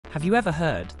Have you ever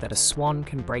heard that a swan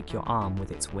can break your arm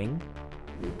with its wing?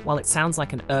 While it sounds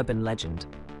like an urban legend,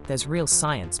 there's real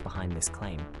science behind this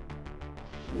claim.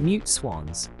 Mute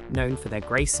swans, known for their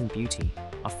grace and beauty,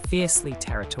 are fiercely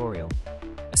territorial,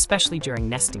 especially during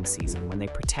nesting season when they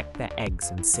protect their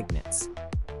eggs and cygnets.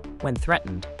 When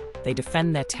threatened, they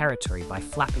defend their territory by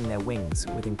flapping their wings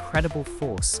with incredible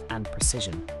force and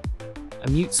precision. A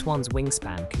mute swan's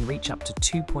wingspan can reach up to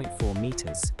 2.4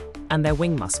 meters, and their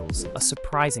wing muscles are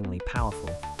surprisingly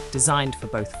powerful, designed for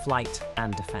both flight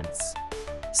and defense.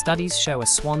 Studies show a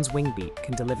swan's wing beat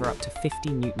can deliver up to 50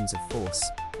 newtons of force,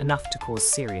 enough to cause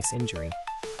serious injury.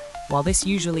 While this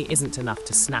usually isn't enough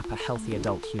to snap a healthy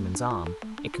adult human's arm,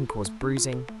 it can cause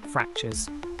bruising, fractures,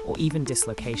 or even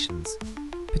dislocations,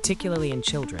 particularly in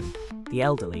children, the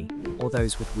elderly, or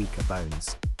those with weaker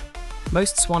bones.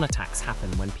 Most swan attacks happen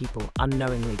when people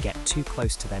unknowingly get too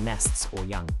close to their nests or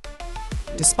young.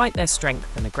 Despite their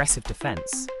strength and aggressive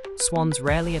defense, swans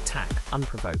rarely attack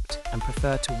unprovoked and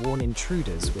prefer to warn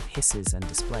intruders with hisses and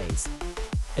displays.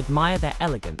 Admire their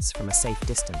elegance from a safe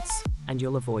distance, and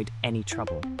you'll avoid any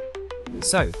trouble.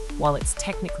 So, while it's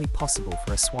technically possible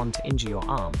for a swan to injure your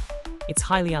arm, it's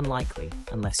highly unlikely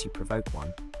unless you provoke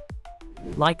one.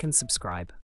 Like and subscribe.